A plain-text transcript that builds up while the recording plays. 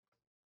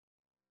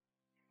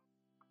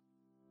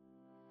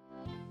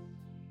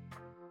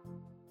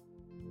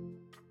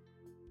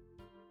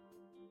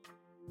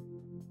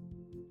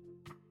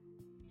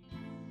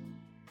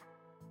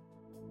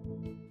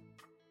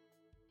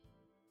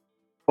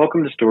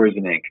Welcome to Stories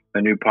in Ink,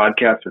 a new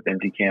podcast with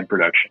Empty Can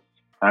Productions.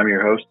 I'm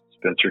your host,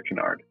 Spencer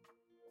Kennard.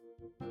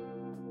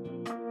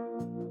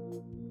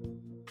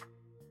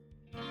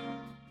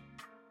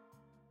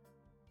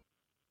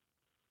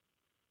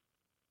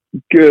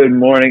 Good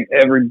morning,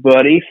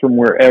 everybody, from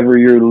wherever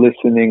you're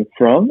listening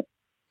from.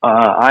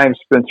 I'm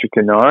Spencer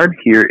Kennard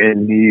here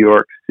in New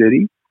York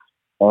City.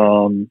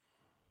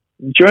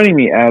 Joining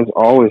me, as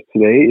always,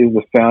 today is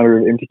the founder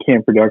of Empty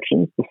Can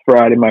Productions, the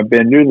Fry to my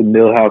Bender, the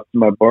Millhouse to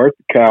my Bart,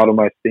 the Kyle to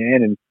my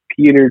Stan, and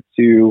Peter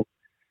to,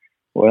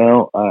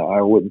 well,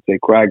 I wouldn't say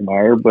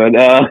Quagmire, but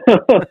how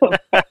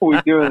are we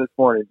doing this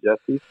morning,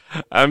 Jesse?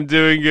 I'm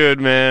doing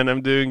good, man.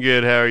 I'm doing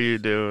good. How are you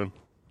doing?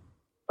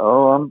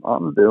 Oh,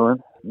 I'm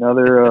doing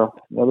another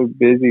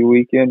busy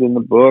weekend in the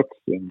books,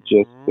 and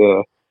just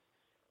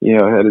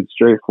headed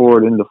straight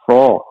forward into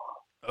fall.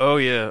 Oh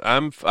yeah,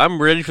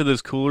 I'm ready for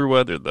this cooler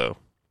weather though.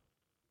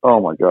 Oh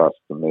my gosh,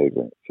 it's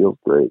amazing. It feels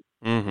great.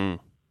 Mm-hmm.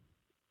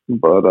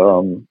 But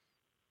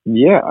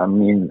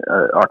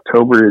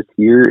October is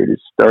here. It has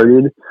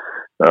started.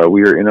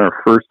 We are in our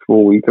first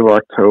full week of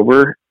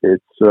October.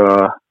 It's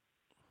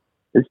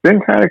been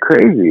kind of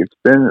crazy. It's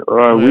been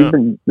we've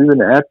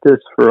been at this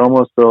for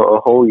almost a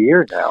whole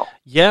year now.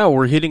 Yeah,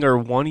 we're hitting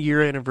our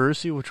 1-year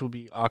anniversary, which will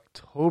be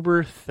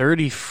October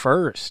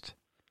 31st.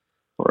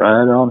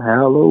 Right on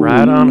Halloween.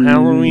 Right on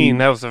Halloween.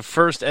 That was the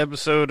first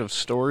episode of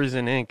Stories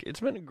in Ink. It's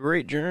been a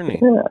great journey.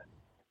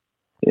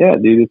 Yeah,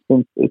 dude.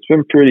 It's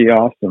been pretty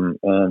awesome.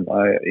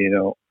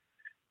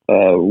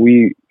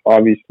 We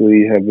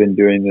obviously have been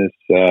doing this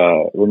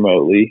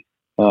remotely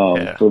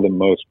for the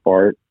most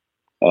part.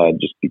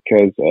 Just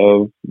because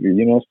of,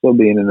 still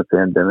being in the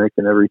pandemic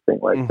and everything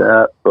like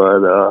that.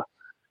 But,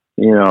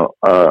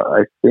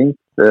 I think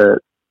that,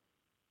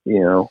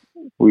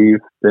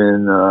 we've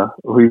been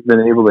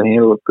able to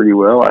handle it pretty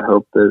well. I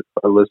hope that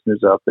our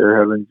listeners out there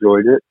have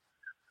enjoyed it.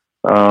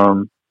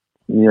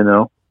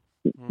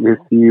 If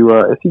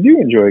you do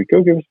enjoy it,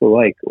 go give us a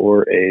like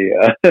or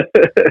a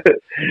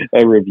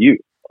a review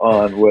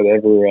on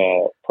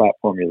whatever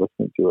platform you're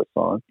listening to us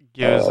on.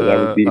 Give us a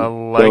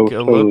like,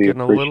 a look,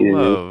 and a little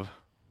love.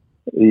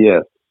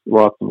 Yes,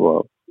 lots of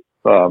love.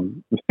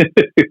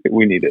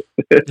 We need it,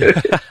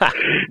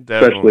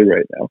 especially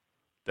right now.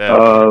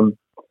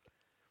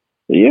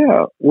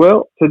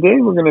 Well, today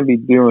we're going to be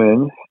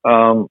doing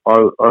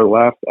our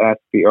last Ask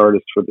the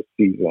Artist for the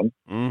season.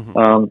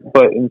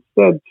 But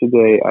instead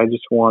today, I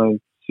just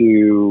wanted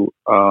to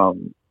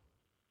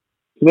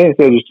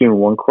instead of just doing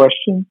one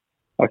question,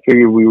 I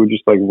figured we would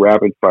just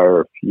rapid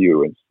fire a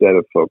few instead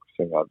of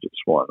focusing on just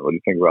one. What do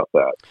you think about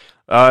that?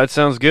 It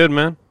sounds good,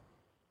 man.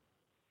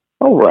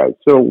 All right.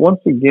 So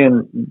once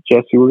again,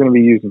 Jesse, we're going to be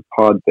using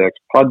pod decks.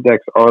 Pod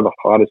decks are the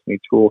hottest new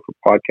tool for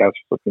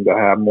podcasters looking to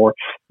have more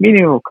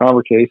meaningful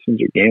conversations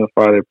or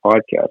gamify their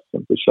podcast.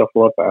 Simply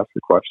shuffle up, ask a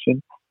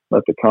question,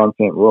 let the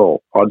content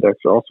roll. Pod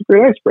decks are also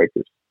great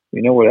icebreakers.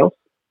 You know what else?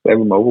 They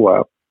have a mobile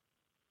app.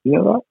 You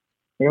know that?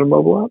 They got a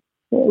mobile app?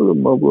 Yeah, they have a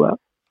mobile app.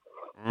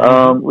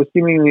 With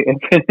seemingly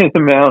infinite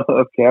amount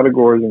of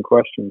categories and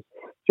questions.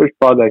 Search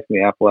pod decks in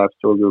the Apple App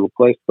Store or Google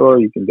Play Store.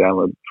 You can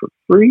download it for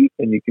free,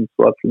 and you can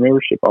select your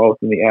membership all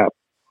within the app.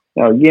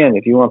 Now, again,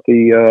 if you want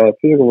the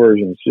physical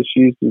versions, just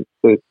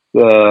go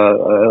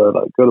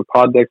to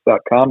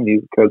poddecks.com and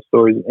use the code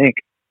Stories in Ink,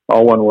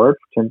 all one word,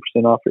 for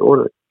 10% off your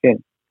order.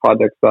 Again,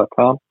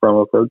 poddecks.com,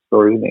 promo code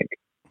Stories in Ink.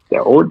 Yeah,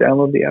 or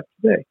download the app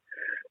today.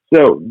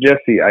 So,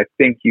 Jesse, I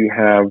think you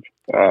have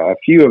a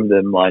few of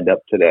them lined up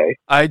today.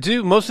 I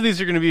do. Most of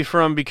these are going to be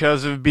from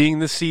because of being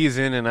the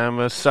season, and I'm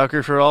a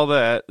sucker for all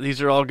that.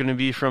 These are all going to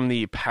be from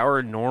the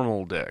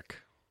Paranormal deck.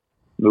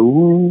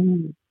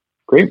 Ooh,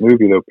 great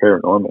movie though,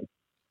 Paranormal.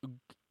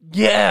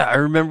 Yeah, I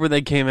remember when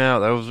they came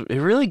out. It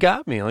really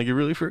got me. It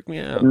really freaked me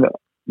out. No,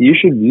 you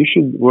should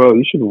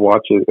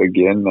watch it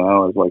again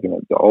now as an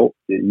adult.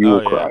 You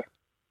will cry.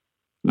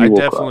 I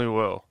definitely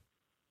will.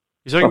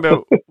 You're talking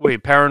about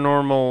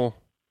Paranormal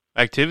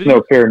Activity?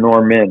 No,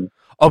 Paranorman.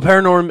 Oh,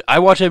 Paranorman. I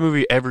watch that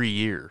movie every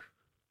year.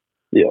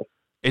 Yes.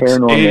 It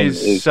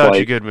is such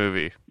a good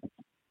movie.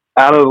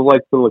 Out of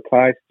the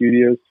Lakai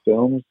Studios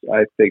films,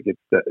 I think it's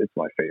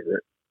my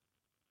favorite.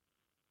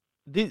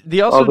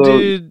 They also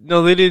did...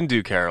 No, they didn't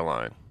do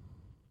Caroline.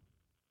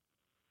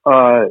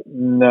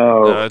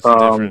 No. That's a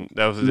different...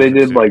 That was a different They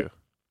did studio.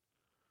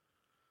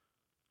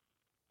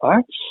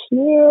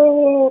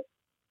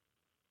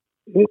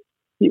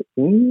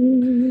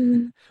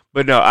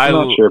 But no, I'm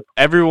not sure.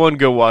 Everyone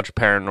go watch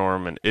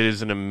Paranorman. It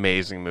is an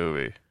amazing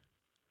movie.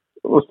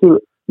 Well,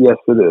 yes,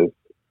 it is.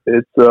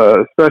 It's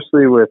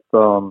especially with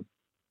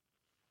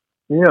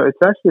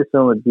it's actually a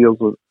film that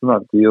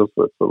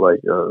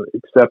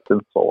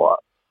acceptance a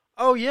lot.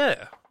 Oh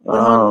yeah,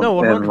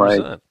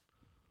 100%.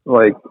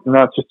 And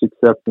not just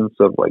acceptance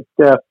of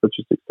death, but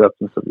just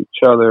acceptance of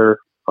each other.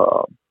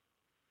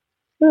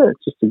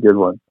 It's just a good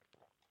one.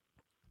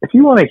 If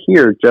you want to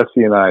hear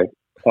Jesse and I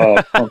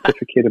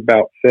pontificate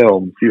about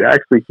films, you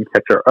actually can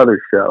catch our other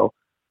show,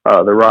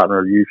 the Rotten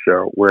Review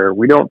Show, where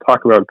we don't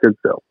talk about good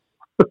films.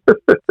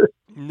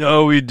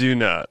 No, we do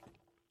not.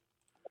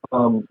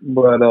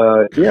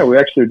 Yeah, we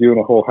actually are doing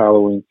a whole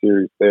Halloween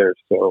series there,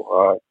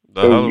 so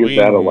The so give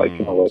that a like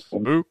and a Halloween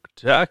listen.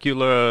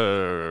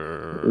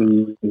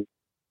 Spooktacular.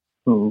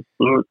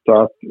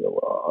 Spectacular.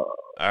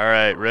 All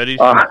right, ready?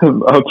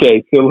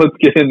 Okay, so let's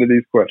get into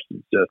these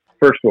questions. Just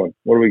first one,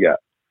 what do we got?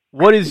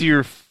 What is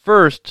your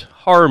first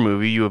horror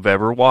movie you have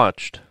ever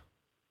watched?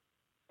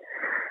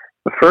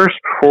 The first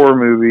horror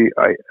movie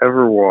I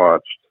ever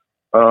watched.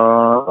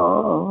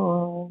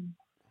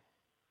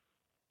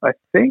 I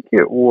think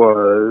it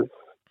was.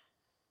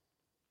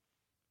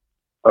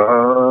 I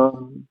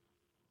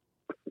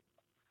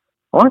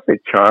want to say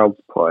Child's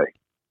Play.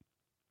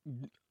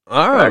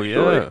 Oh, Actually.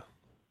 yeah.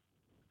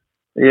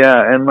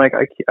 Yeah, and like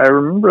I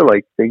remember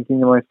like thinking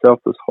to myself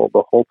the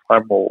whole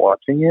time while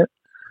watching it,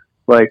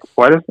 like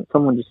why doesn't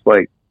someone just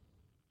like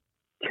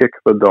kick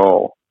the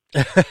doll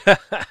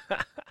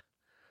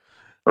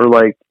or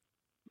like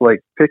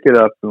pick it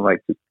up and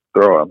like just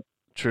throw him?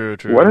 True.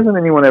 Why doesn't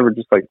anyone ever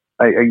just like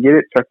I get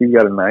it, Chucky's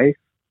got a knife,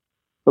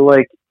 but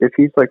like if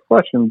he's like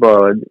flesh and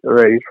blood,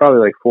 right? He's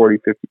probably like 40,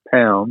 50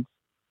 pounds,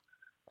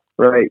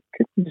 right?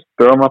 Could you just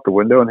throw him out the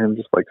window and him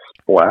just like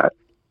splat?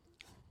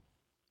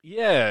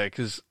 Yeah,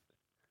 because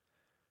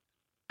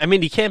I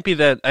mean, he can't be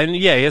that. I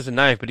mean, yeah, he has a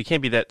knife, but he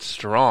can't be that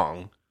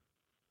strong.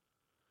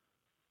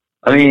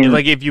 I mean,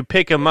 like if you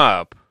pick him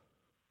up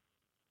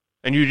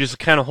and you just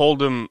kind of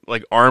hold him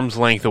like arm's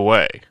length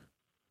away,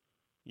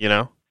 you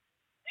know?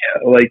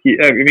 yeah, like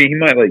I mean, he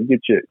might like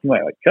get you, he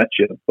might like cut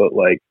you, but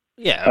like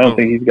Yeah, I don't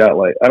think he's got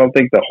like I don't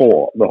think the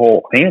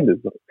whole hand is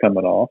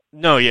coming off.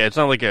 No, yeah, it's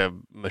not like a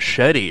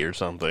machete or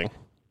something.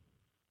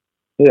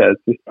 Yeah,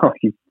 it's just not like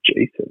he's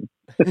Jason.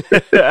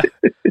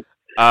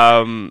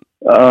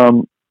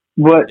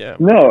 But yeah.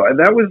 no,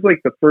 that was like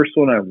the first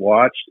one I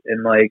watched,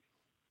 and like,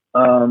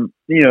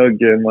 you know,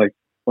 again, like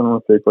I don't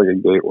want to say it's like a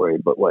gateway,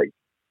 but like,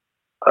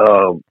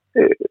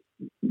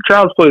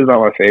 Child's Play is not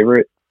my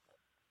favorite.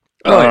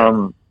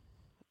 Oh,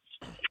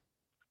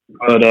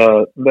 But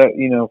that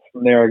you know,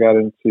 from there I got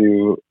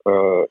into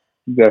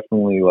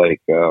definitely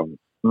like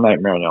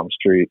Nightmare on Elm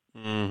Street,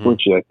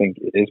 which I think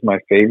is my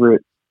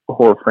favorite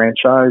horror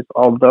franchise.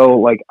 Although,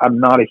 like, I'm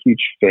not a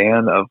huge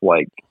fan of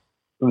like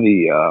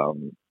the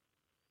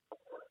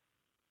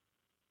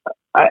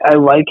I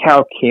like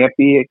how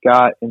campy it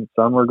got in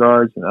some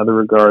regards. In other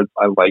regards,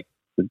 I like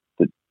the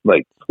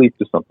like Sleep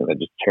is something that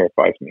just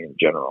terrifies me in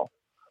general.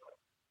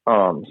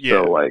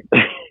 Yeah. So like,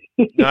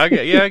 no, I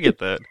get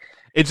that.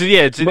 It's an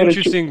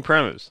interesting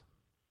premise.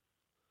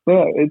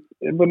 Yeah,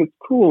 but it's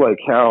cool like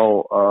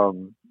how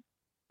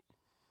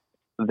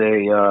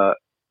they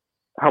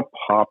how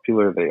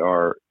popular they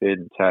are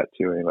in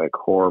tattooing like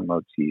horror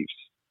motifs.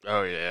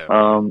 Oh yeah.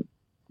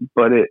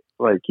 But it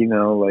like you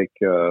know like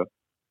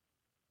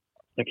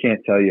I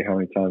can't tell you how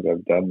many times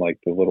I've done like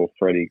the little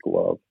Freddy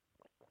glove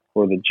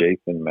or the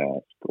Jason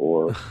mask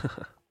or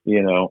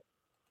you know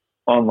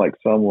on like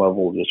some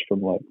level just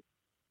from like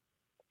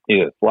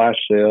either flash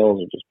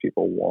sales or just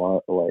people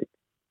want like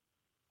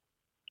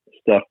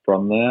stuff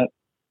from that.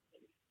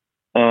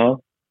 I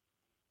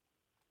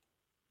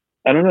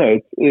don't know.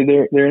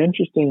 They're an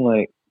interesting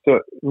like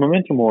so.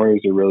 Memento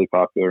Moris are really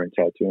popular in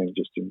tattooing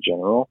just in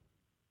general.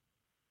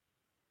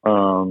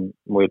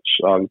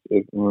 Which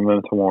obviously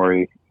Memento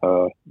Mori,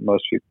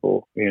 most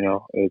people, you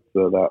know, it's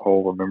that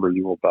whole remember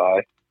you will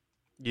die,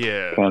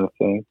 yeah, kind of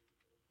thing.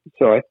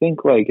 So I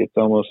think like it's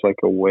almost like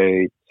a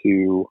way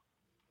to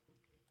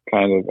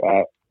kind of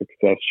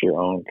access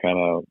your own kind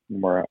of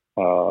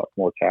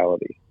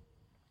mortality,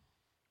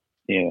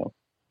 you know,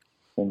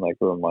 and like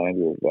a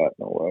reminder of that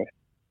in a way.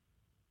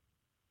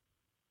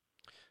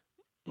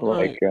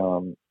 Like,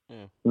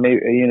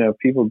 maybe you know,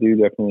 people do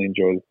definitely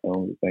enjoy the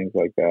films and things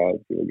like that.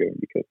 People get them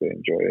because they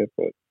enjoy it,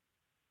 but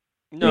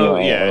no,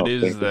 you know, yeah, it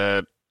is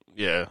that.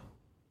 Yeah,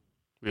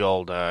 we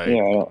all die.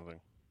 Yeah,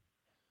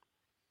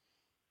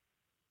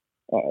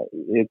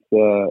 it's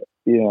you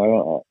know, I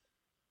don't.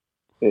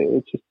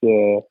 It's just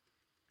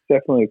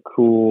definitely a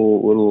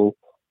cool little.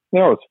 You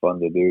know, it's fun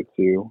to do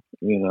too.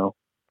 You know.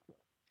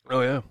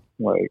 Oh yeah.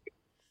 Like,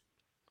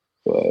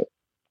 but.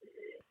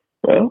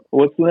 Well,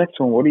 what's the next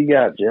one? What do you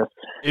got, Jeff?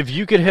 If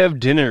you could have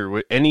dinner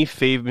with any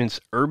famous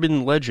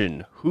urban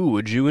legend, who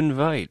would you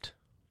invite?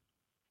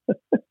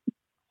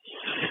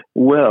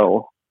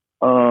 Well,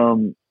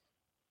 I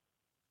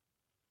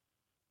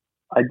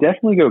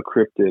definitely go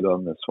cryptid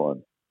on this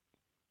one.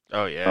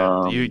 Oh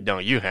yeah,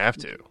 you have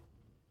to.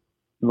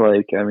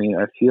 Like, I mean,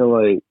 I feel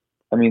like,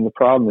 I mean, the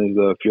problem is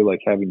though, if you're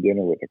like having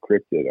dinner with a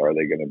cryptid, are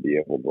they going to be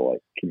able to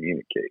like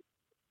communicate?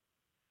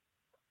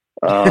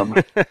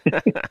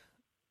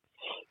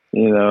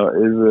 You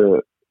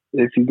know,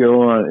 if you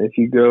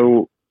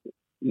go,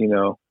 you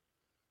know,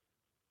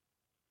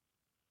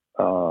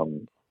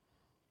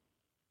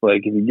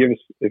 like if you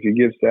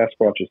give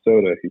Sasquatch a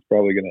soda, he's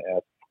probably going to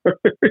ask for,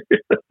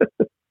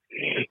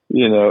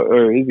 you know,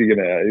 or he's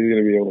gonna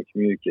be able to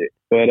communicate.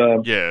 But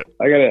yeah,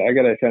 I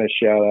gotta kind of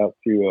shout out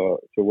to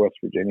West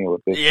Virginia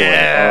with this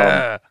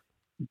one,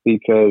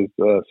 because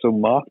so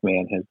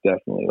Mothman has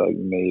definitely like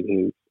made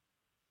his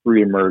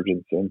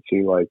reemergence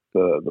into like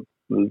the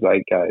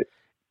zeitgeist.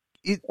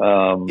 It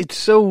Um, it's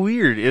so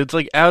weird. It's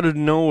like out of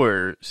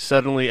nowhere,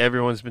 suddenly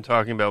everyone's been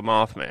talking about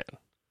Mothman.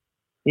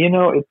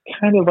 it's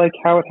kind of like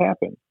how it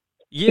happened.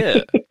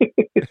 Yeah,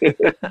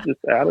 It's just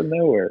out of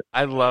nowhere.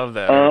 I love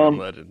that urban Um,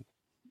 legend.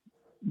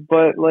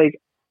 but like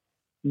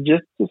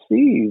just to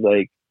see,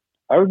 like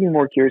I would be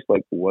more curious,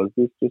 like, was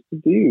this just a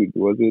dude?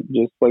 Was it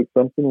just like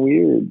something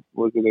weird?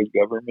 Was it a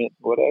government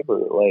whatever?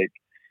 Like,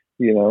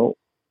 you know,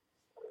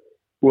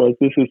 was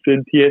this a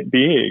sentient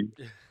being?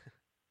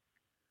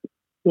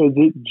 Was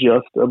it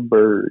just a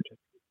bird?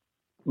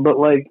 But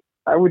like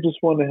I would just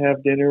want to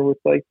have dinner with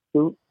like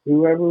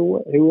whoever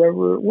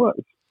it was,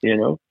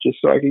 just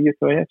so I could get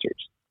some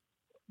answers.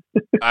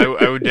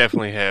 I would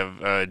definitely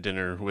have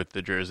dinner with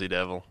the Jersey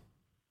Devil.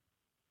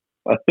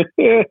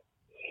 the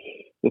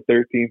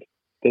 13th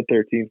the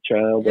 13th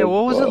child Yeah, of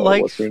what was it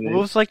like? what's her What name?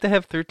 was it like to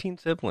have 13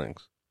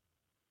 siblings?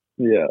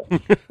 Yeah.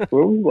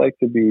 What would it like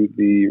to be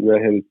the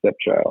redheaded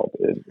stepchild?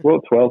 And,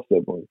 well, 12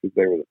 siblings because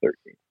they were the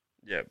 13th.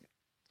 Yep.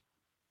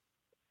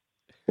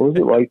 What was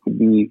it like to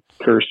be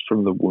cursed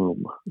from the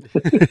womb?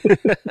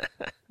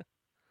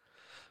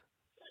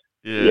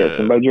 Yes, Yeah.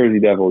 and by Jersey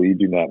Devil, you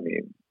do not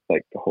mean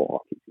like the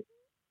whole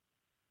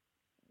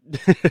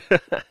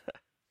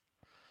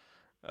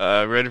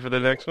hockey Ready for the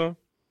next one?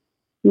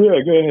 team.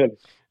 Yeah, go ahead.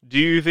 Do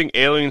you think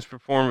aliens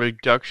perform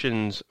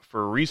abductions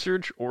for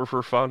research or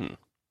for fun?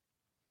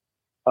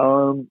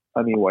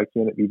 I mean, why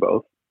can't it be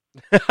both?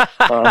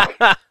 Uh,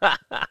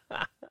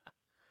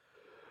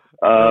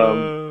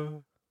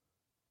 um,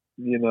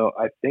 uh,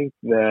 I think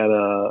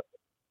that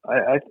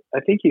I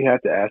think you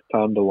have to ask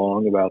Tom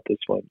DeLonge about this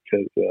one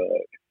because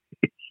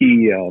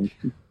he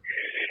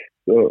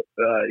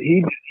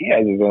he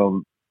has his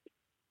own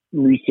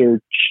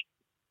research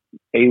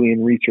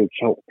alien research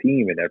help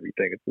team and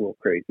everything. It's a little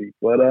crazy,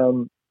 but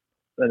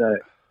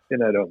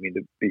and I don't mean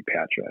to be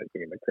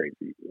patronizing and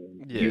crazy,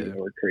 using yeah. the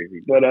word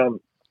crazy, but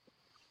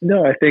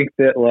no, I think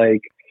that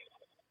like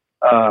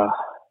uh,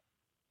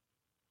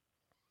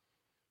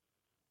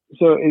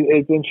 so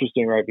it's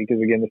interesting, right?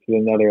 Because again, this is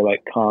another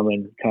like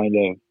common kind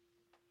of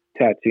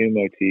tattoo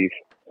motif.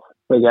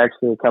 Like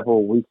actually, a couple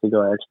of weeks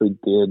ago, I actually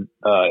did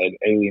an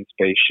alien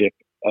spaceship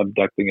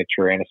abducting a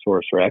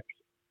Tyrannosaurus Rex.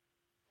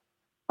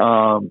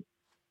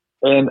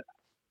 And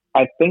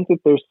I think that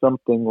there's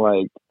something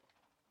like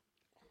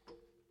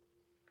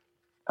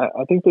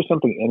I think there's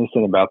something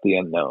innocent about the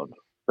unknown,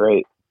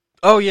 right?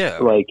 Oh yeah.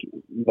 Like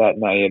that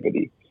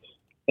naivety.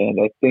 And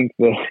I think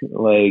that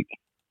like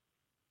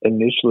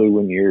initially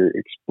when you're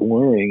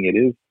exploring, it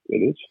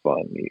is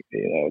fun.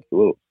 It's a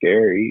little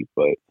scary,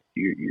 but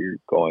you're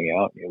going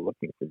out and you're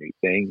looking for new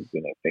things.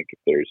 And I think if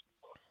there's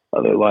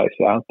other lives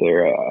out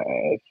there,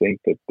 I think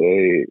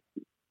that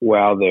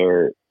while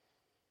they're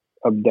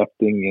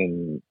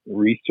abducting and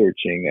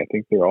researching, I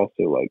think they're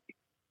also like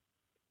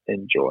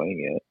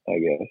enjoying it, I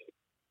guess.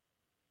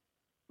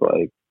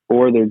 Like,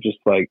 or they're just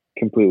like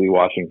completely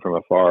watching from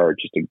afar,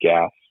 just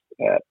aghast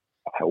at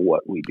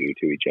what we do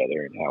to each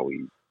other and how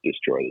we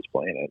destroy this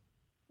planet.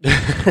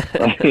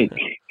 Like,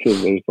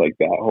 because there's like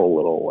that whole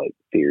little like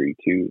theory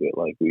too that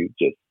like we've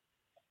just,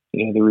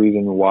 the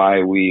reason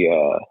why we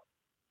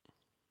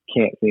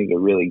can't seem to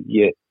really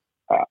get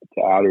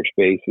to outer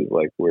space is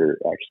like we're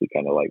actually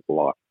kind of like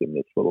locked in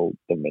this little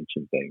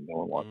dimension thing. No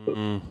one wants us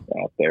Mm.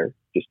 out there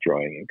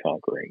destroying and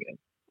conquering. And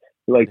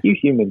like, you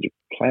humans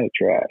are kind of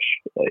trash.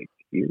 Like,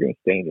 you're gonna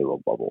stay in your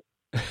little bubble.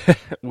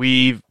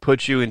 We've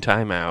put you in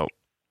timeout,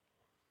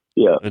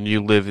 Yeah, and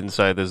you live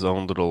inside this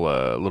own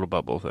little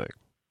bubble thing.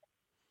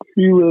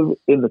 you live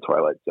in the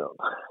Twilight Zone.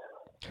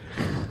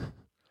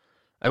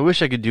 I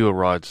wish I could do a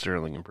Rod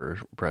Sterling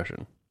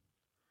impression.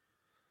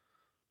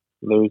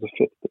 There's a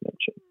fifth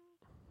dimension,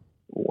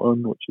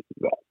 one which is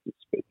vast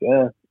space.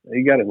 Yeah,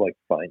 you gotta like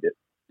find it.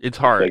 It's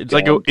hard. It's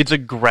like, It's a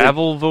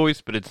gravel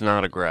voice, but it's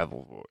not a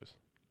gravel voice.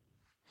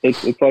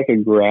 it's like a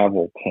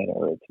gravel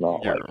tenor. It's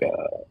not Yeah.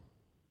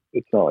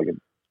 like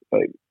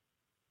like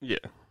Yeah.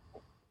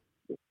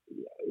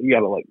 you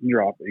gotta like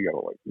drop it. You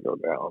gotta like go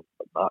down,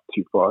 but not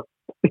too far.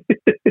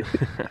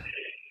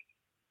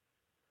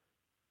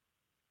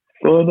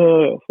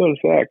 Fun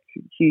fact: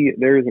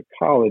 there's a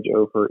college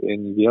over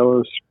in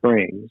Yellow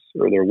Springs,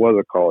 or there was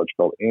a college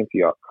called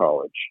Antioch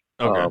College,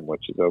 Okay.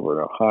 which is over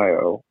in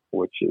Ohio,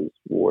 which is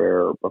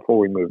where before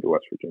we moved to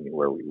West Virginia,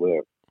 where we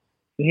live.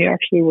 And he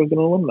actually was an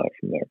alumni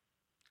from there.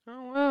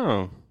 Oh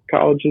wow.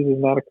 Colleges is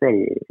not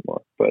accredited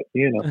anymore, but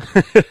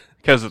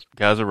Because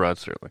of Rod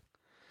Sterling.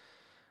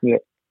 yeah,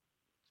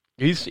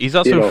 He's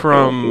also also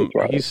from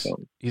Twilight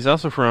Zone. he's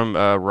also from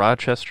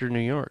Rochester, New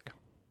York.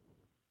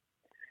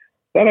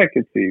 That I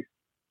could see.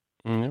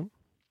 Mm-hmm.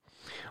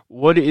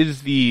 What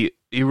is you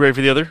ready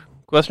for the other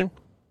question?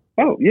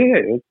 Oh yeah,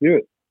 let's do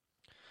it.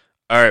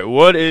 All right.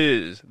 What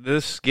is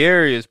the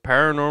scariest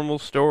paranormal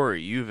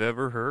story you've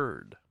ever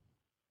heard?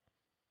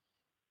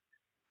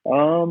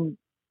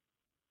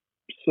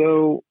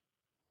 So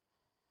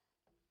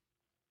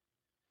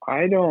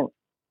I don't,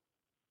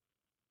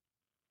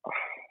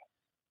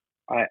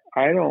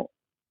 I don't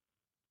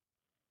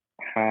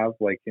have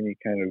like any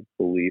kind of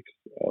beliefs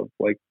of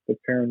like the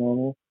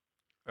paranormal.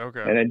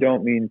 Okay. And I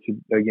don't mean to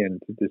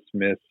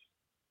dismiss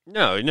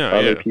No,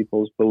 other yeah.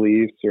 people's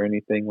beliefs or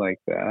anything like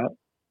that.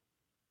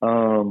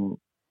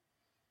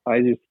 I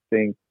just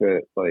think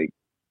that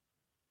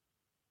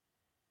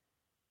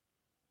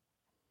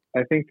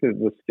I think that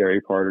the scary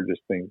part are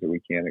just things that we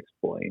can't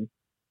explain.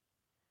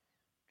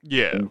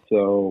 Yeah. And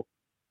so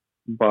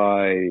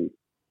by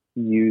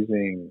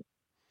using,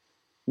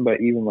 by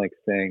even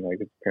saying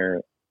it's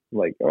parent,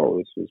 oh,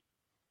 this was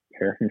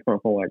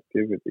paranormal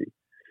activity,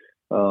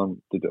 uh,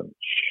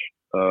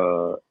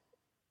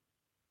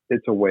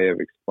 it's a way of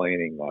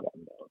explaining that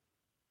unknown.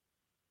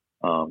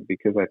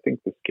 Because I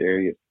think the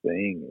scariest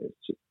thing is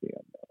just the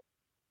unknown,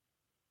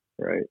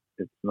 right?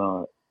 It's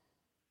not,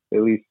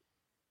 at least,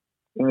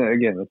 and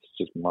again, that's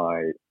just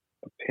my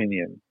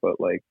opinion, but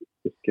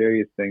the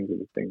scariest things are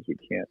the things we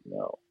can't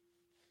know.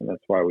 And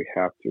that's why we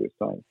have to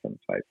assign some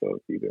type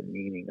of either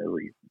meaning or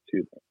reason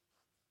to them.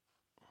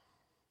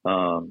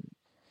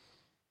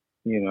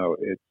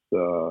 It's,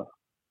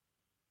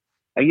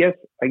 I guess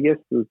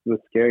the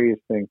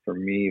scariest thing for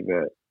me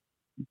that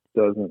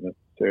doesn't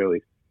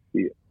necessarily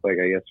feel I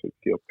guess would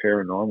feel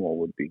paranormal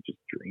would be just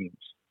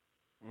dreams.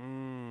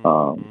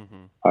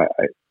 Mm-hmm. I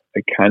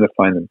kind of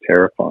find them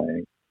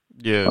terrifying.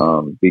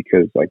 Yeah.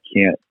 Because I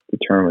can't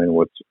determine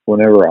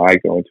whenever I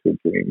go into a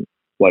dream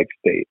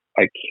state,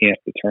 I can't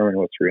determine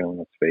what's real and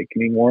what's fake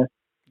anymore.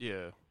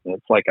 Yeah. And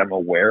it's I'm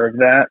aware of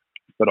that,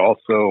 but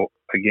also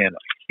again,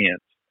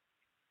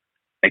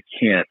 I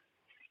can't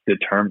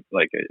determine,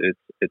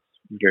 it's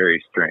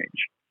very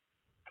strange.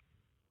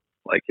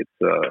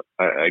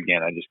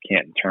 Again, I just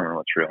can't determine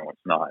what's real and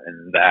what's not.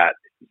 And that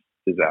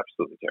is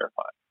absolutely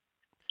terrifying.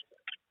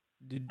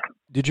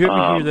 Did you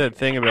ever hear that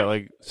thing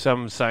about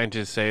some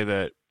scientists say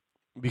that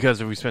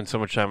because if we spend so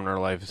much time in our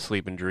life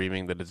asleep and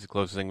dreaming, that it's the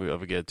closest thing we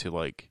ever get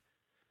to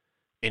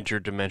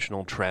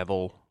interdimensional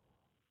travel?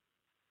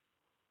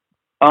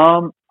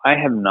 I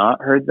have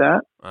not heard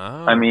that. Oh.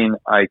 I mean,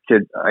 I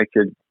can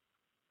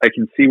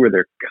see where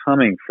they're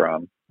coming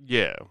from.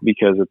 Yeah.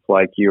 Because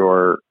it's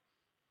your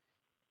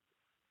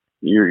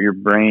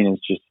brain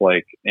is just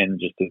in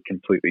just a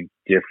completely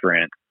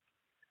different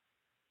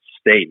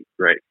state,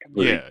 right?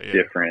 Completely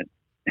different,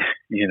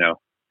 for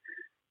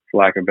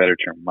lack of a better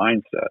term,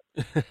 mindset.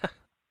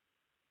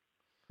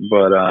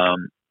 But I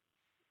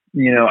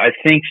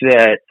think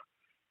that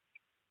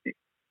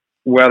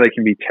while they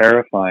can be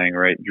terrifying,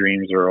 right,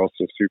 dreams are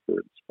also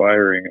super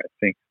inspiring. I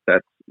think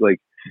that's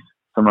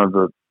some of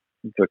the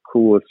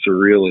coolest,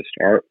 surrealist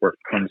artwork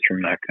comes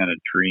from that kind of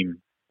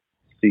dream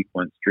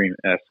sequence,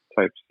 dream-esque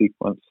type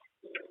sequence.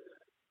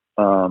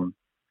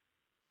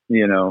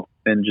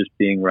 And just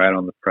being right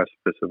on the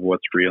precipice of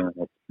what's real and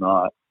what's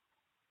not.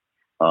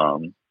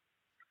 I'm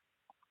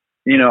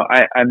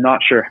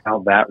not sure how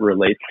that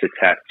relates to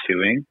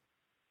tattooing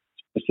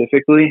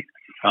specifically,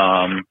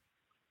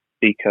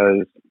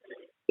 because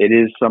it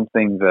is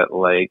something that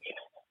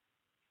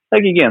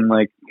again,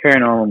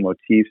 paranormal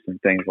motifs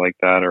and things like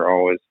that are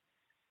always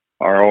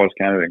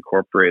kind of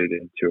incorporated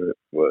into it.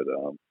 But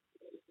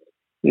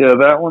yeah,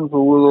 that one's a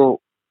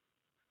little,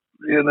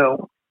 it's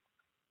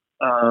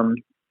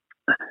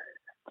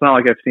not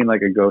I've seen a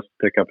ghost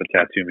pick up a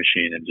tattoo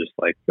machine and just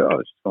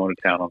just going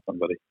to town on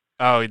somebody.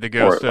 Oh, the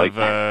ghost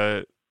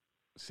of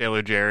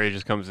Sailor Jerry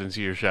just comes into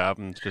your shop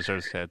and just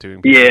starts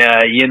tattooing people.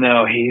 Yeah, he's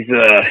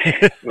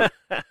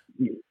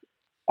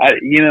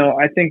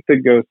I think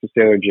the ghost of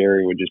Sailor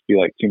Jerry would just be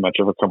too much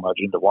of a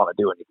curmudgeon to want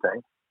to do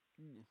anything.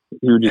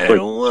 He would just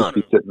just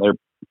be sitting there,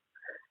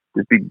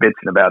 just be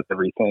bitching about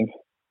everything.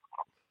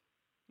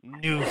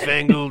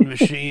 Newfangled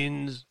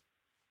machines.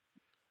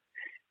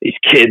 These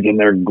kids in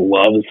their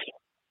gloves.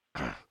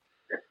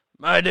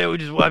 My day, we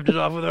just wiped it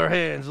off with our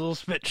hands. A little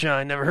spit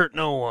shine, never hurt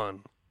no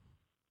one.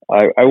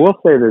 I will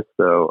say this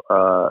though,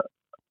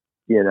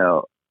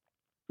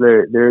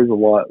 there's a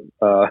lot.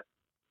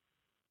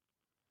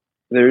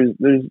 There's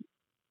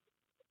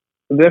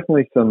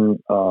definitely some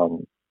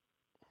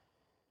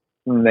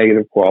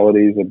negative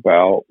qualities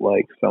about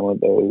some of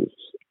those.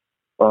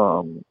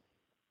 Someone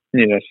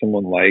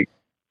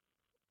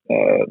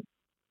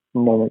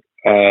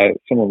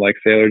like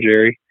Sailor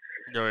Jerry.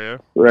 Oh yeah.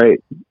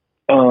 Right.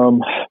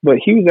 But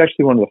he was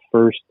actually one of the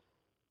first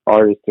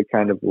artists to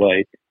kind of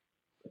use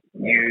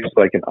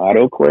an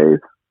autoclave,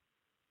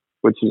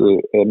 which is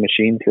a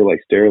machine for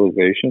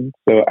sterilization.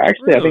 So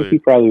actually, really? I think he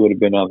probably would have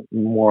been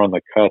more on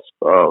the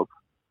cusp of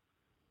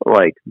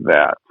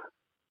that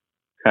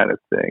kind of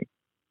thing.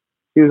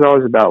 He was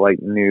always about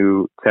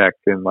new tech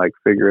and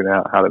figuring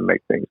out how to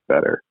make things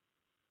better.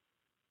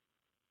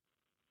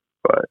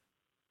 But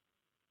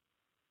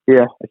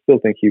yeah, I still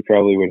think he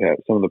probably would have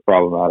some of the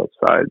problematic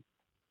side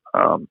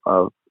of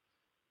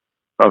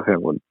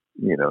him would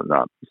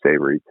not be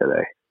savory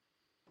today.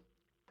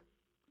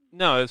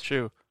 No, that's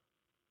true.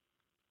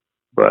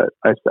 But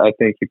I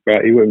think he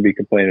wouldn't be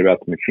complaining about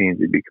the machines.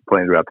 He'd be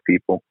complaining about the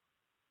people.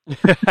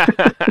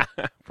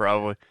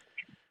 Probably.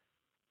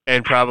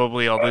 And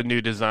probably all the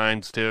new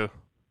designs, too.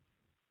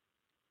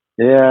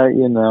 Yeah,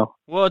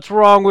 What's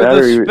wrong with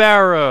the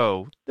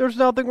sparrow? There's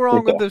nothing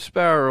wrong with the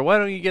sparrow. Why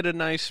don't you get a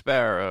nice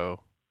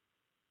sparrow?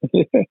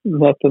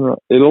 Nothing.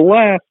 It'll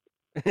last.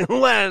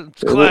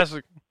 It's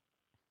classic.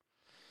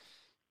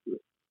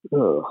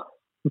 Ugh.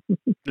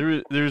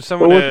 There's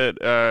someone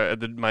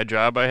at my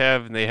job I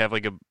have, and they have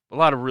like a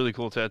lot of really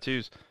cool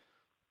tattoos,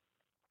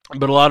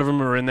 but a lot of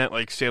them are in that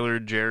like Sailor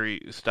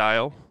Jerry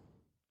style.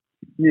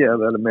 Yeah,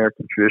 that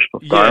American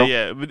traditional style.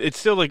 Yeah, but it's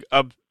still like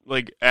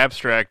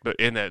abstract, but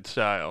in that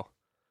style.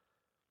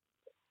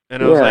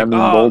 And I Yeah, was like, I mean,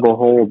 oh, bold to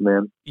hold,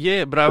 man.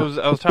 yeah. But I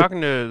was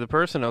talking to the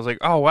person. I was like,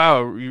 oh wow,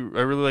 I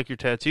really like your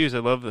tattoos. I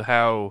love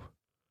how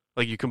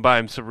like you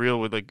combine surreal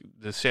with like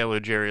the Sailor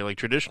Jerry like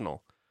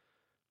traditional.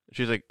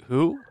 She's like,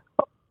 who?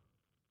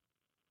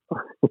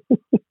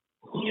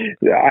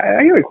 Yeah,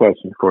 I got a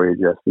question for you,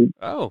 Jesse.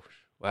 Oh,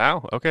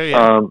 wow. Okay,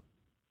 yeah.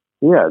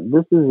 Yeah,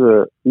 this is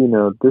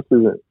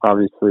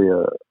obviously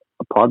a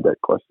pod deck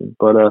question,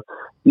 but do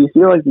you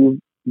feel like you've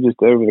just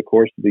over the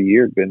course of the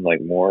year been like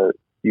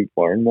you've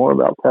learned more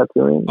about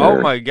tattooing? Oh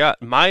my god,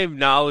 my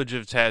knowledge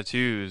of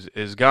tattoos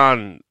has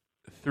gone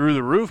through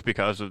the roof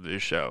because of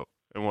this show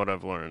and what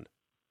I've learned.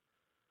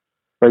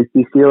 Like,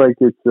 do you feel like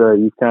it's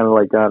you've kind of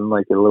like gotten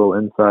like a little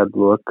inside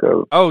look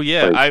of? Oh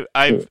yeah, like,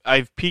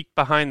 I've peeked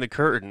behind the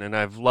curtain and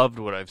I've loved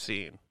what I've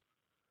seen.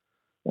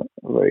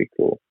 Very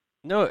cool.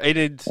 No,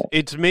 and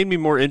it's made me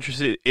more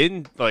interested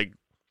in like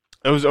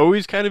I was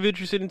always kind of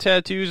interested in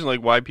tattoos and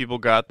like why people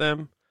got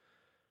them.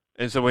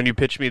 And so when you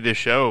pitched me this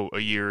show a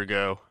year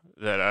ago,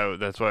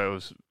 that's why I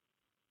was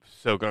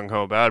so gung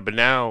ho about it. But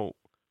now,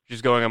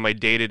 just going on my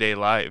day-to-day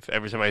life,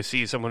 every time I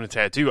see someone with a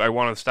tattoo, I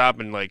want to stop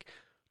and like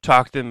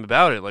talk to them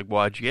about it. Like,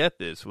 why'd you get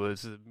this?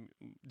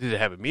 Did it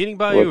have a meaning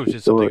by you? Was it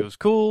just something that was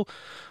cool?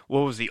 What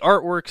was the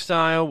artwork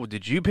style?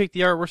 Did you pick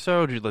the artwork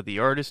style? Did you let the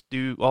artist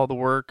do all the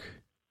work?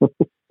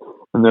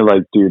 And they're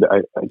like, dude, I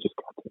just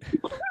got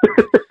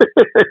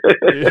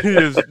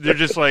this. They're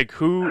just like,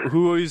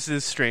 who is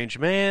this strange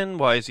man?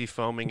 Why is he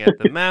foaming at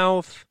the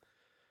mouth?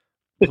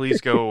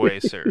 Please go away,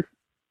 sir.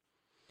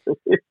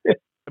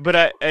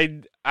 But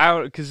I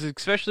because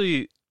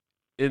especially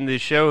in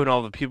this show and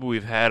all the people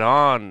we've had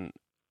on,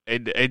 I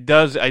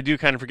do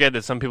kind of forget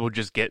that some people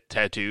just get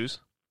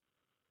tattoos.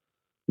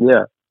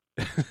 Yeah.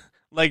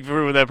 Like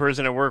for that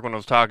person at work when I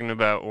was talking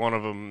about one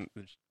of them,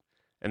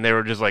 and they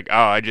were just like,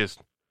 oh,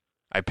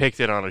 I picked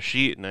it on a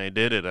sheet and I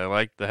did it. I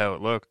liked how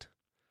it looked.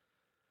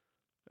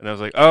 And I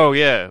was like, oh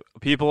yeah,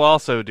 people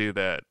also do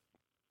that.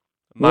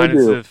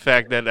 Minus the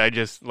fact that I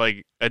just,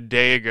 like, a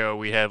day ago,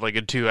 we had, like,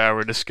 a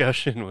 2-hour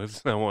discussion with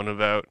someone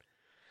about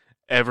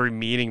every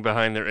meaning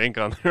behind their ink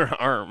on their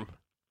arm.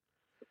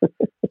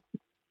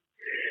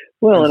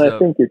 Well, and I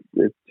think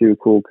it's too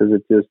cool because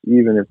it just,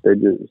 even if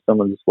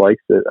someone just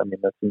likes it, I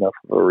mean, that's enough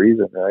of a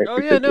reason, right? Oh,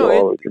 yeah,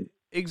 no,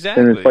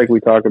 exactly. And it's like we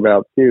talk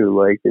about, too,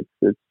 like, it's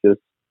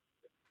just,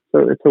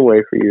 so it's a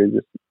way for you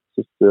to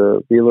just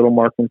be a little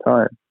mark in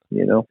time,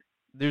 you know?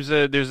 There's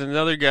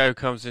another guy who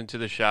comes into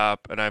the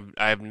shop, and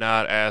I've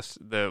not asked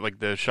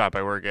the shop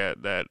I work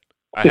at that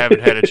I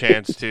haven't had a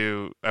chance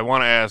to. I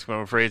want to ask, but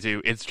I'm afraid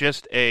to. It's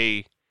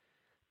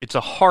a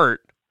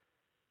heart.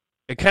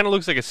 It kind of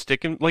looks like a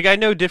stick and like I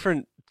know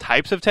different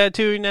types of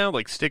tattooing now,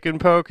 like stick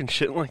and poke and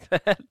shit like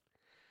that.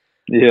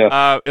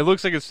 Yeah. It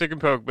looks like a stick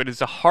and poke, but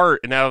it's a heart,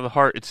 and out of the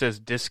heart it says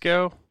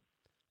disco.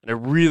 And I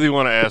really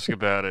want to ask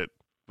about it,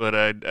 but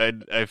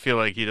I feel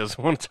like he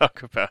doesn't want to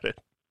talk about it.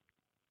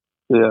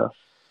 Yeah.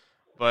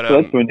 But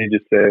so that's when you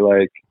just say,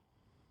 like,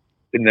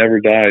 it never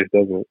dies,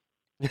 does it?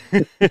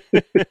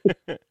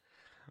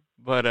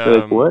 But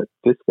like, what?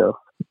 Disco.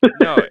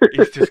 No,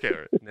 it's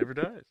disco. It never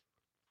dies.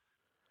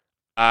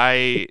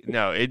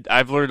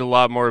 I've learned a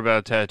lot more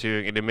about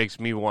tattooing, and it makes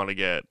me want to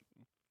get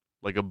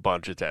like a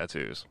bunch of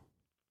tattoos.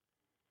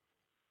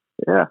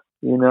 Yeah,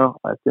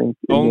 I think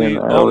only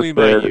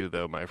by you,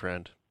 though, my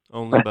friend.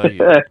 Only by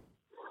you.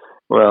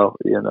 Well,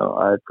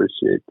 I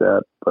appreciate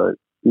that, but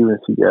even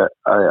if you get,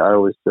 I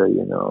always say,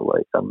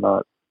 like, I'm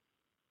not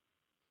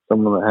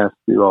someone that has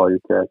to do all your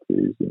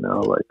tattoos,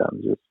 like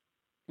I'm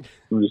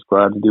just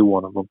glad to do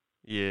one of them.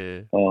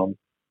 Yeah.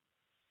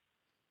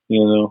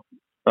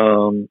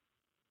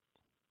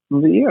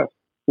 But yeah.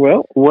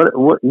 Well,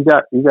 what you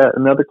got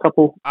another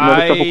couple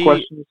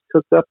questions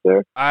cooked up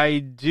there? I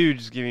do.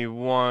 Just give me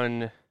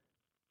one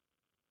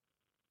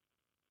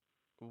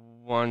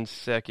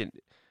second.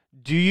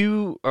 Do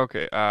you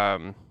okay,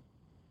 sorry,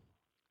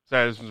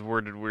 this was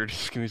worded weird.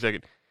 Just give me a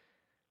second.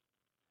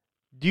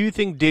 Do you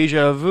think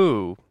deja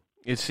vu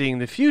is seeing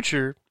the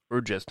future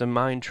or just a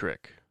mind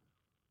trick?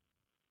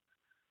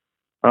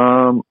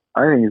 I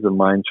think it's a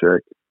mind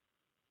trick.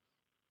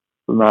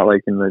 Not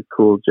like in the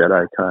cool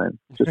Jedi kind.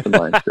 Just a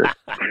mind trick.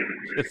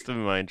 Just a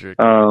mind trick.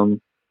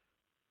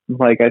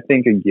 Like I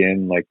think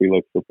again, like we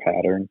look for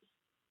patterns.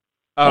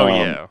 Oh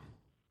yeah.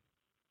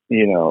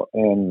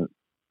 And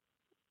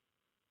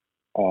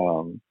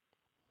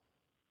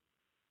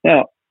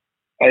now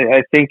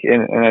I think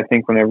and I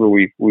think whenever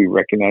we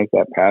recognize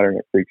that pattern,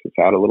 it freaks us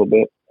out a little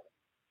bit.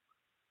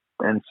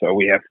 And so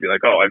we have to be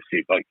like, oh, I've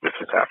seen like this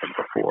has happened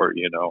before,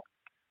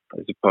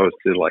 as opposed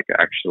to like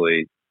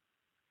actually,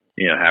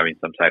 having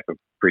some type of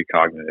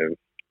precognitive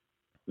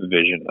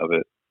vision of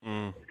it.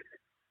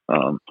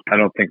 I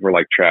don't think we're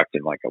like trapped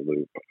in like a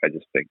loop. I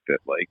just think that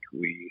like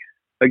we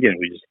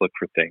just look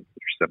for things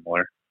that are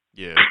similar.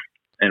 Yeah.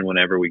 And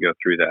whenever we go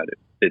through that,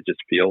 it just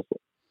feels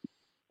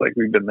like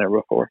we've been there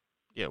before.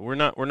 Yeah, we're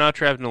not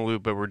trapped in a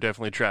loop, but we're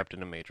definitely trapped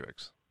in a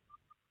matrix.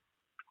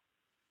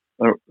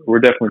 We're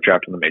definitely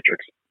trapped in the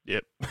matrix.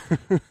 Yep.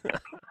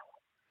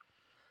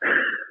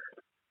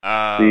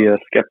 The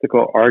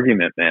skeptical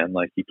argument, man.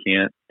 Like, you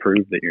can't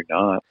prove that you're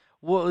not.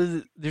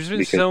 Well, there's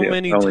been so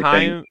many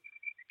times.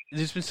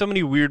 There's been so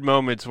many weird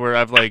moments where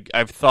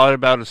I've thought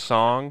about a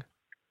song,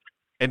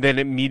 and then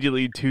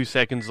immediately 2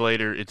 seconds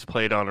later, it's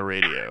played on a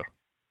radio.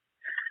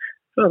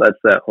 So that's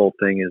that whole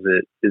thing. Is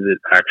it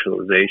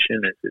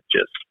actualization? Is it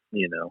just,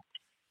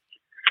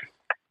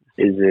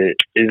 is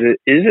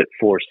it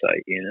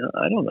foresight?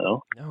 I don't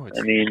know. No, it's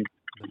I mean,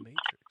 the Matrix.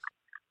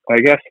 I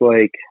guess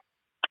like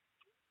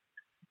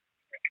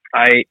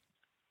I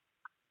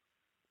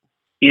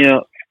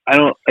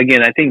don't.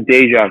 Again, I think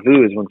deja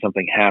vu is when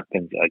something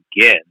happens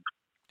again.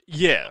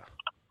 Yeah.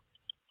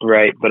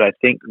 Right, but I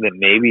think that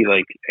maybe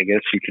like I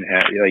guess you can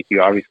have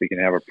you obviously can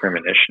have a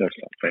premonition of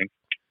something.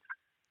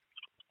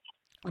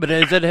 But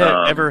has that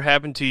ever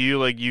happened to you?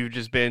 Like you've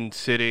just been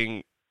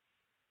sitting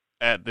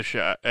at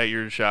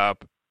your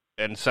shop,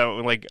 and so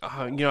like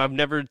I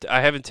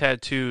haven't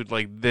tattooed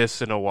like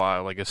this in a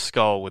while, like a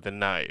skull with a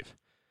knife,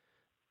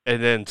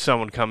 and then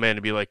someone come in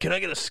and be like, "Can I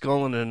get a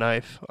skull and a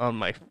knife on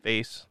my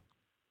face?"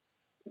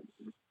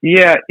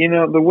 Yeah,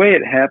 the way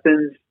it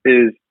happens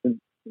is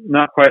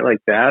not quite like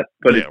that,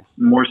 but it's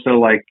more so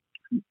like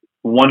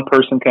one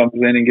person comes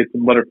in and gets a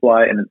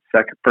butterfly, and then the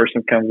second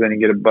person comes in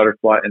and get a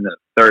butterfly, and then the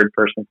third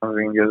person comes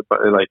in and gets a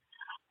butterfly.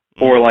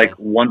 Or like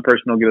one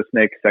person will get a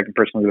snake, second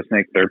person will get a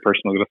snake, third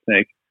person will get a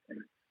snake.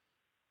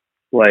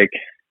 Like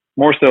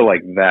more so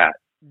like that.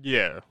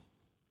 Yeah.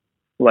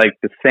 Like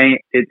the same.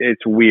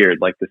 It's weird.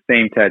 Like the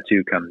same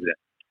tattoo comes in.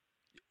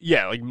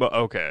 Yeah. Like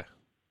okay.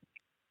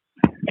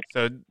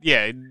 So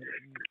yeah,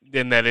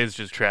 then that is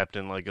just trapped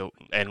in like an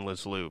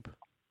endless loop.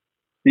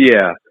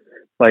 Yeah.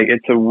 Like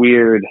it's a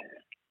weird.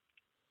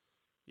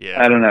 Yeah.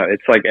 I don't know.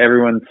 It's like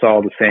everyone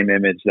saw the same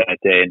image that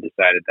day and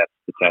decided that's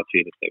the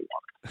tattoo that they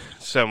wanted.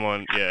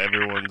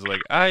 Everyone's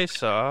like, I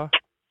saw.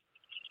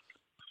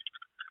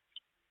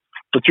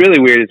 What's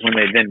really weird is when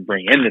they then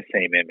bring in the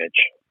same image.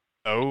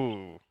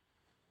 Oh.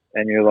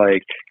 And you're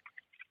like,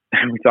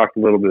 we talked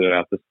a little bit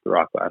about this at The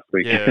Rock last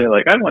week. Yeah. You're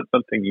like, I want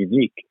something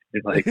unique.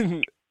 You're like,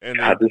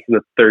 God, this is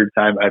the third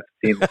time I've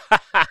seen this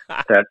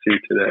tattoo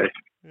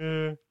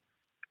today.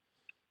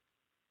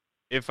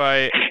 If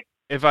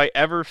I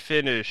ever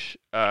finish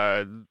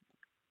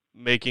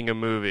making a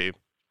movie,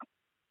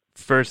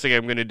 first thing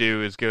I'm going to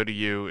do is go to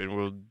you and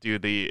we'll do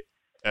the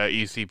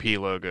ECP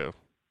logo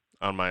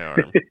on my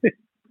arm.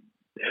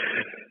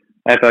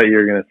 I thought you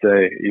were going to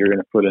say you were going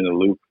to put in a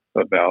loop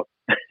about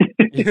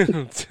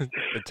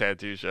the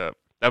tattoo shop.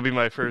 That'll be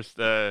my first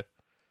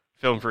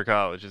film for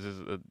college. This is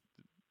a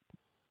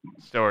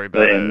story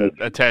about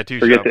a tattoo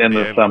shop. Forget the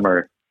endless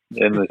summer,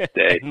 endless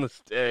day.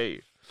 Endless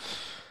day.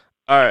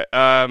 All right.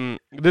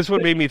 This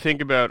one made me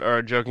think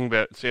about joking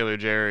about Sailor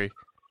Jerry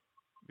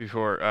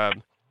before.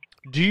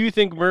 Do you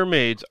think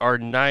mermaids are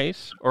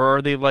nice,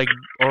 or are they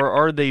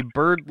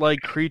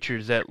bird-like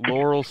creatures that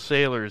lure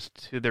sailors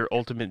to their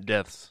ultimate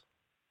deaths?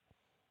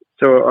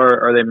 So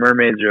are they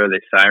mermaids or are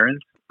they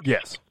sirens?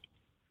 Yes.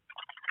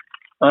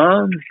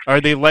 Are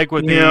they like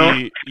what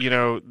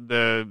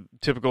the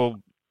typical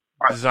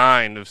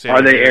design of Sailor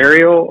Are they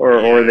Jerry? Ariel or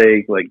are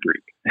they like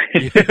Greek?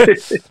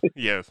 Yes.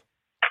 Yes.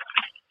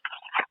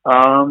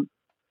 I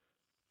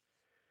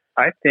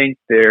think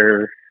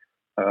they're.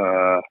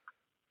 I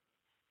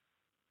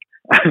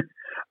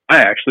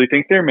actually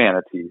think they're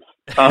manatees.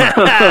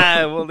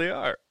 Well, they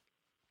are.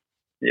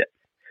 Yeah.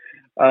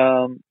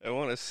 I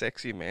want a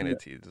sexy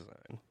manatee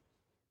design.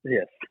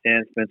 Yes,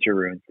 and Spencer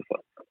ruins the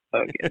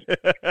fun again.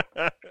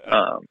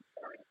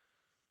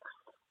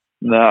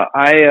 No,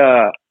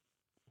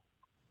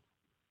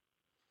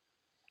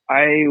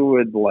 I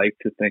would like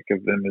to think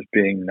of them as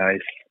being nice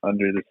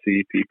under the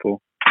sea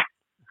people.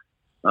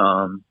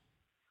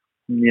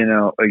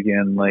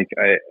 Again, like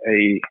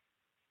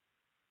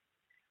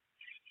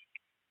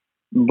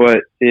but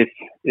if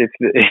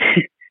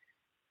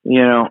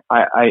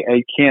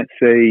I can't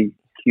say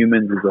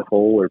humans as a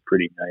whole are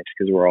pretty nice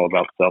because we're all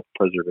about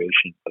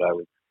self-preservation, but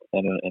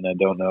and I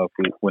don't know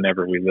if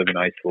whenever we live in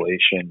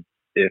isolation,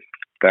 if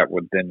that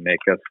would then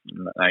make us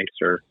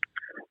nicer.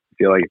 I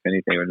feel like if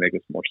anything, it would make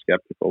us more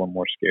skeptical and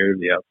more scared of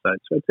the outside.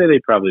 So I'd say they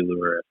probably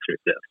lure us to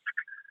death.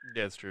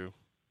 That's true.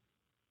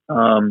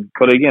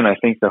 But again, I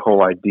think the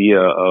whole idea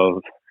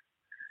of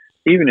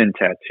even in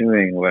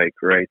tattooing, like,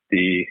 right,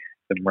 the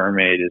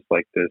mermaid is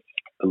like this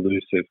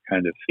elusive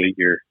kind of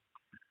figure.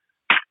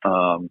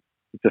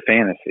 It's a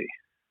fantasy,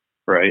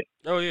 right?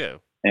 Oh yeah.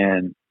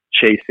 And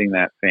chasing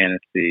that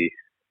fantasy,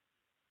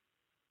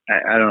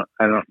 I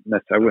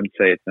wouldn't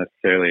say it's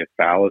necessarily a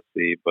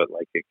fallacy, but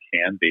like it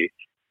can be.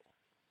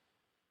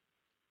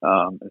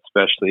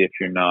 Especially if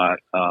you're not,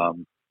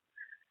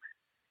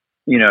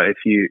 if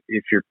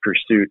your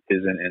pursuit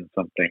isn't in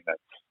something that's,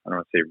 I don't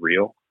want to say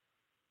real,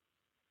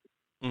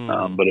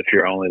 But if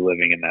you're only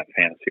living in that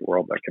fantasy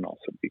world, that can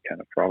also be kind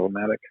of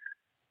problematic.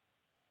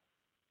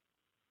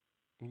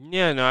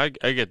 Yeah, no, I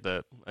get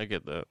that. I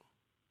get that.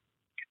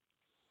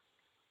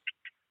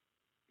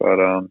 But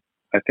I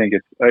think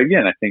it's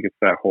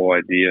that whole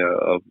idea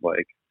of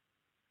like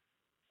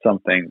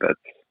something that's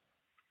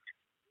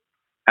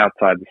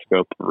outside the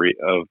scope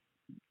of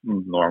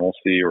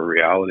normalcy or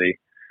reality,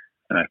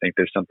 and I think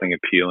there's something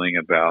appealing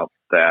about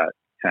that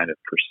kind of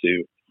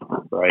pursuit,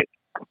 right?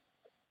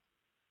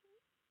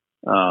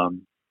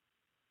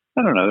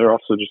 I don't know. They're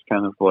also just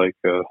kind of like,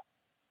 because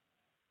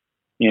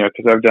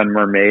I've done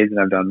mermaids and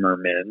I've done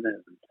mermen,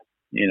 and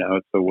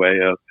it's a way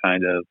of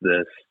kind of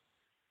this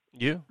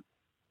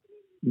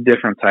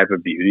different type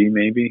of beauty,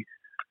 maybe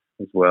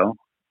as well.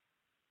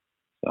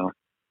 So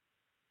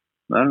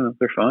I don't know.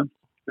 They're fun.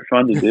 They're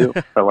fun to do.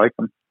 I like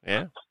them.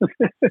 Yeah.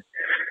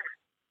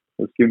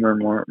 Let's do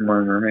more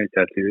mermaid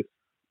tattoos.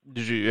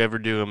 Did you ever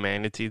do a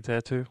manatee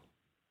tattoo?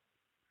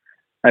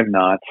 I've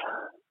not.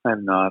 I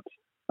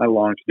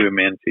long to do a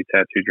manatee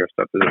tattoo dressed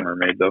up as a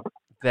mermaid, though.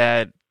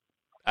 That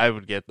I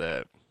would get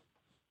that.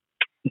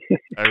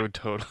 I would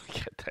totally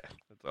get that.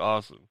 That's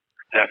awesome.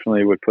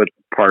 Definitely would put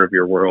part of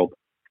your world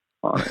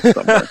on it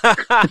somewhere.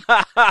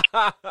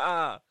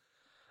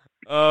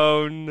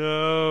 Oh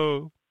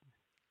no!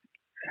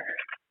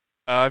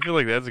 I feel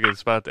like that's a good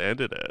spot to end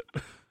it at.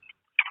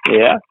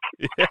 Yeah.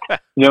 Yeah.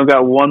 You don't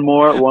got one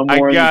more.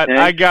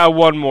 I got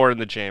one more in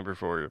the chamber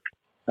for you.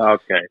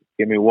 Okay,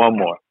 give me one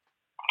more.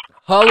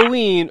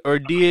 Halloween or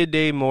Dia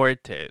de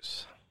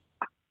Muertos?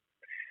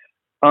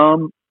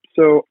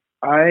 So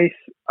I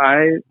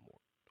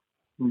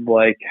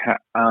like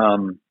I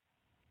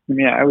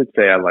would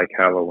say I like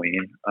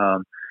Halloween.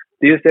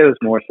 Dia de los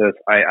Muertos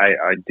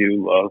I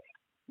do love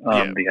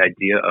the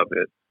idea of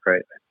it,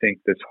 right? I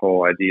think this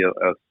whole idea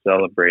of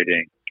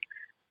celebrating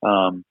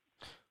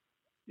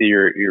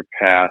your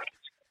past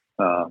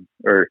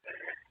or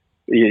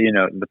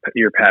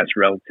your past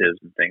relatives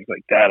and things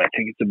like that. I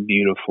think it's a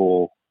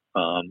beautiful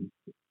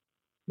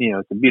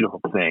it's a beautiful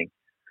thing.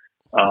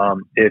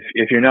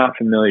 If you're not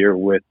familiar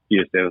with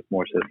Dia de los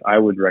Muertos, I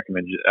would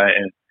recommend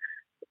and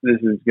this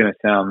is going to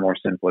sound more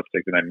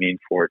simplistic than I mean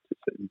for it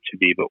to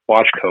be, but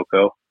watch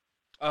Coco.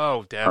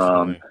 Oh,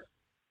 definitely.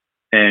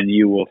 And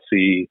you will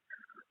see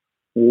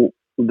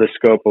the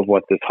scope of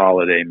what this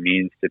holiday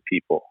means to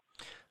people.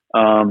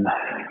 I've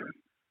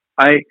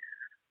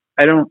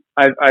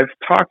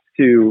talked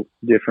to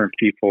different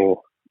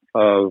people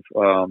of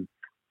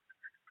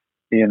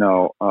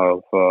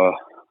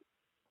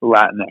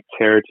Latinx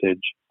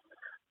heritage,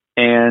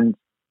 and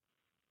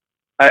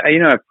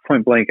I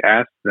point blank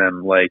asked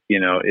them, like,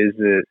 is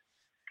it,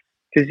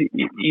 because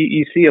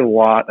you see a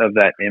lot of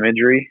that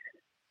imagery,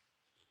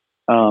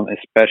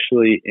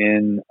 especially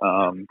in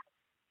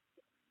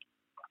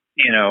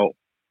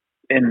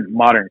in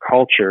modern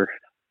culture,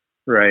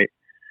 right?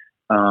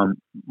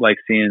 Like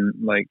seeing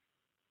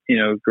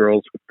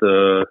girls with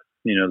the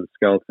the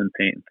skeleton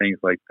paint and things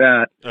like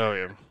that. Oh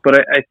yeah.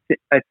 But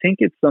I think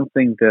it's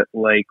something that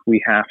like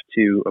we have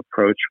to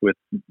approach with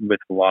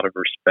a lot of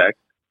respect.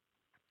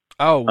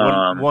 Oh,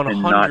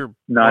 100%.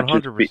 Not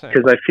just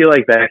because I feel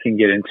like that can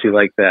get into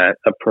like that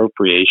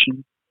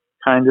appropriation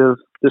kind of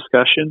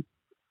discussion.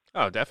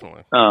 Oh,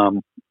 definitely.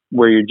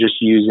 Where you're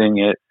just using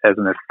it as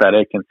an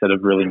aesthetic instead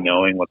of really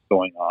knowing what's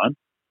going on.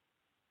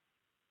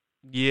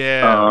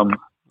 Yeah.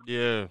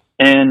 Yeah.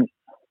 And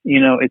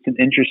it's an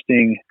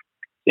interesting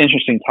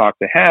talk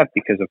to have,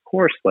 because of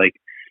course, like,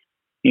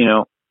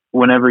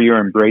 whenever you're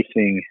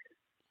embracing,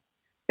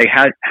 like,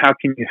 how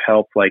can you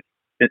help like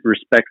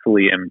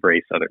respectfully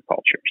embrace other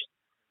cultures,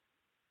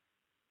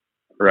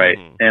 right?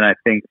 Mm-hmm. And I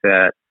think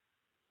that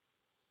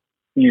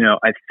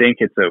I think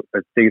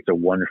it's a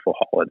wonderful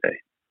holiday,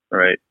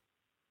 right?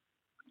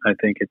 I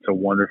think it's a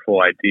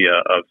wonderful idea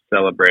of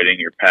celebrating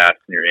your past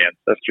and your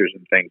ancestors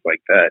and things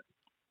like that.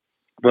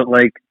 But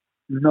like,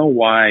 know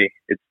why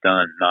it's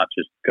done, not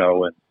just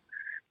go and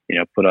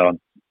put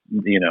on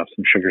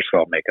some sugar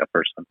skull makeup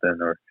or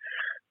something, or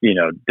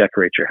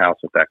decorate your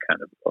house with that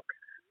kind of look.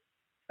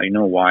 I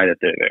know why that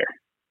they're there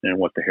and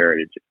what the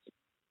heritage is,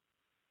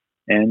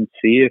 and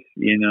see if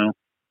and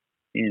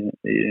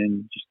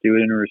just do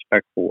it in a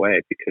respectful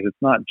way, because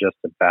it's not just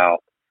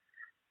about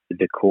the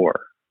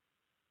decor,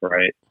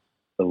 right?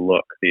 The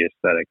look, the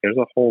aesthetic. There's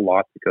a whole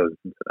lot that goes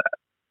into that.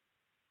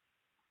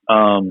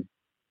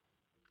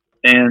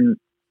 And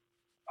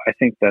I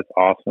think that's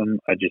awesome.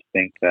 I just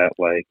think that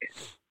like,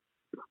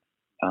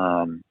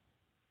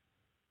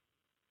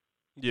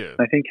 yeah,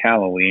 I think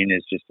Halloween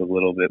is just a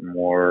little bit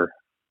more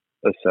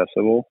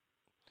accessible.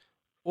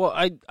 Well,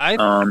 I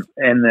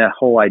and the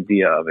whole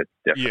idea of it's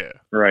different, yeah,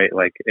 right?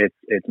 Like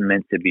it's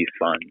meant to be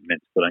fun, you're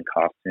meant to put on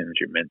costumes,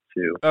 you're meant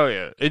to. Oh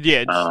yeah,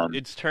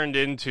 it's turned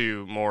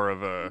into more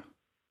of a.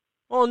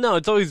 Well, no,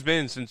 it's always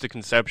been since the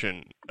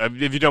conception.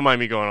 If you don't mind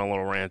me going on a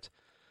little rant.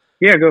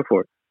 Yeah, go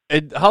for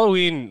it.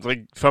 Halloween,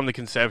 like from the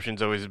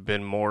conception's always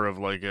been more of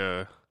like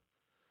a.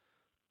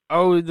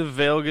 Oh, the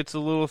veil gets a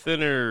little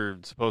thinner,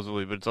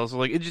 supposedly, but it's also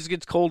like it just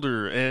gets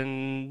colder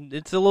and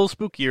it's a little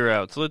spookier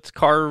out. So let's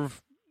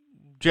carve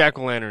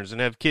jack-o'-lanterns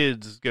and have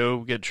kids go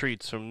get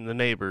treats from the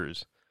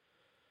neighbors.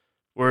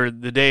 Where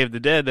the Day of the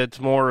Dead, that's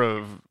more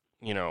of,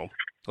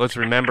 let's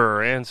remember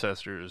our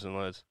ancestors and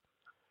let's,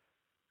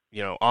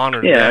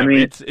 honor them. I mean,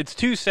 it's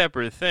two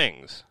separate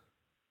things.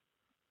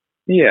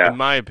 Yeah. In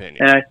my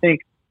opinion. And I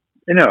think,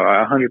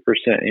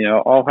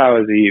 100%, All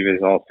Hallows Eve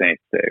is All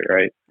Saints Day,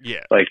 right?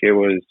 Yeah. Like it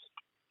was,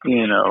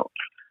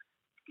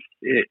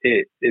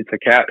 it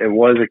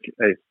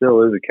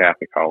still is a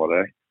Catholic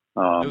holiday.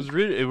 It was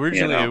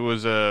originally it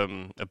was a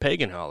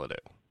pagan holiday.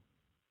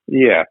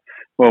 Yeah.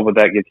 Well, but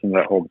that gets into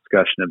that whole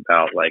discussion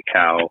about like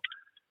how,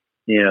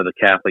 the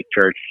Catholic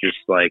Church just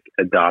like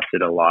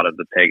adopted a lot of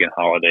the pagan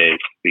holidays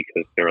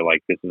because they were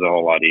like, this is a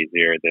whole lot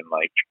easier than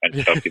like trying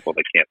to tell people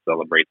they can't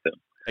celebrate them.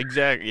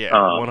 Exactly. Yeah.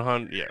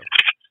 100. Yeah.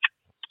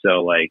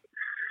 So like,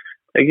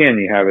 again,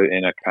 you have it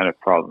in a kind of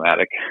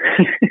problematic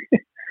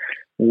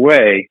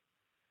way,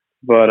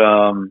 but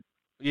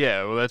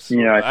yeah. Well, that's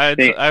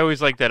I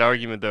always like that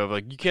argument though of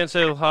like you can't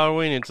say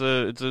Halloween. It's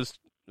a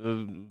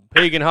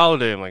pagan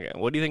holiday. I'm like,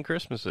 what do you think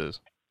Christmas is?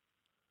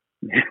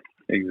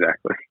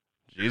 Exactly.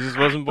 Jesus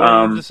wasn't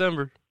born in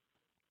December.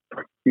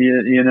 But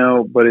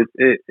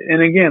it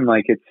and again,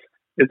 like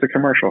it's a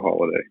commercial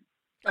holiday,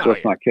 so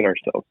let's not kid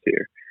ourselves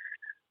here.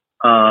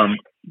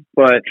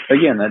 But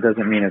again, that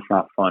doesn't mean it's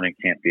not fun and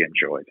can't be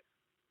enjoyed.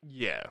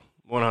 Yeah,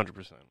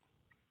 100%.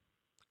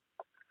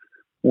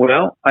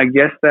 Well, I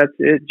guess that's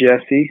it,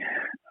 Jesse.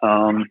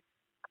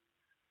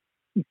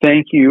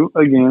 Thank you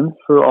again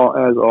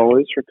as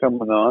always, for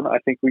coming on. I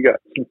think we got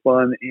some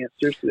fun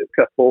answers to a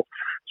couple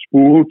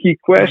spooky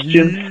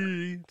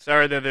questions.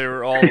 Sorry that they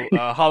were all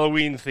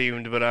Halloween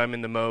themed, but I'm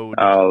in the mode.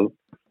 It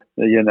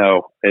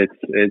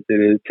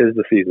is 'tis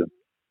the season.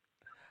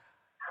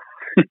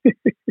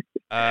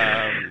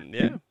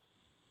 Yeah.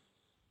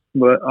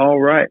 But all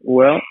right,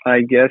 well,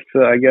 I guess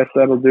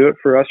that'll do it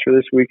for us for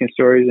this week in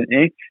Stories in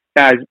Ink.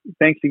 Guys,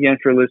 thanks again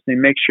for listening.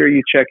 Make sure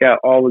you check out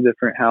all the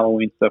different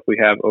Halloween stuff we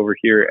have over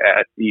here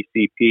at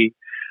ECP,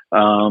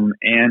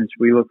 and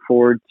we look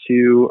forward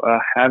to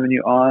having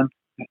you on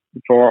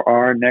for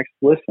our next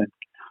listen.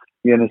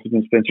 Again, this has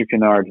been Spencer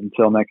Kennard.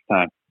 Until next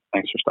time,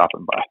 thanks for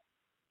stopping by.